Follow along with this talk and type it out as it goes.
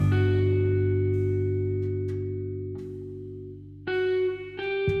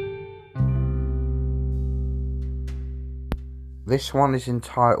This one is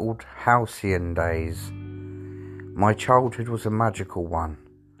entitled Halcyon Days. My childhood was a magical one,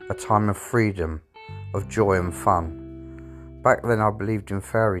 a time of freedom, of joy and fun. Back then I believed in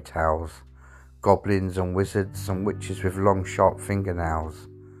fairy tales, goblins and wizards and witches with long sharp fingernails.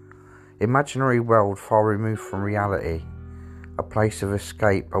 Imaginary world far removed from reality, a place of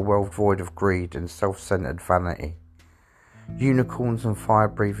escape, a world void of greed and self-centered vanity. Unicorns and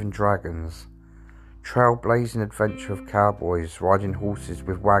fire-breathing dragons, trailblazing adventure of cowboys riding horses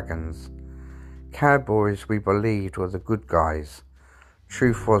with wagons. Cowboys we believed were the good guys.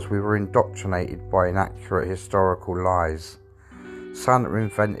 Truth was we were indoctrinated by inaccurate historical lies. Santa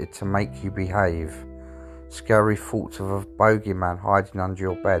invented to make you behave. Scary thoughts of a bogeyman hiding under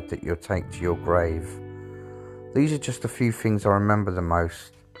your bed that you'll take to your grave. These are just a few things I remember the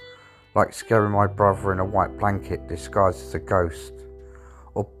most, like scaring my brother in a white blanket disguised as a ghost,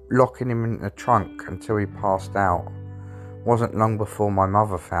 or locking him in the trunk until he passed out. Wasn't long before my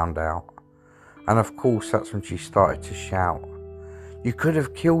mother found out, and of course that's when she started to shout. "You could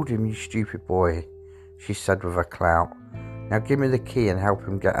have killed him, you stupid boy," she said with a clout. "Now give me the key and help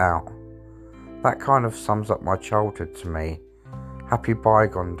him get out." That kind of sums up my childhood to me. Happy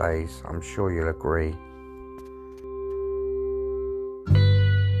bygone days, I'm sure you'll agree.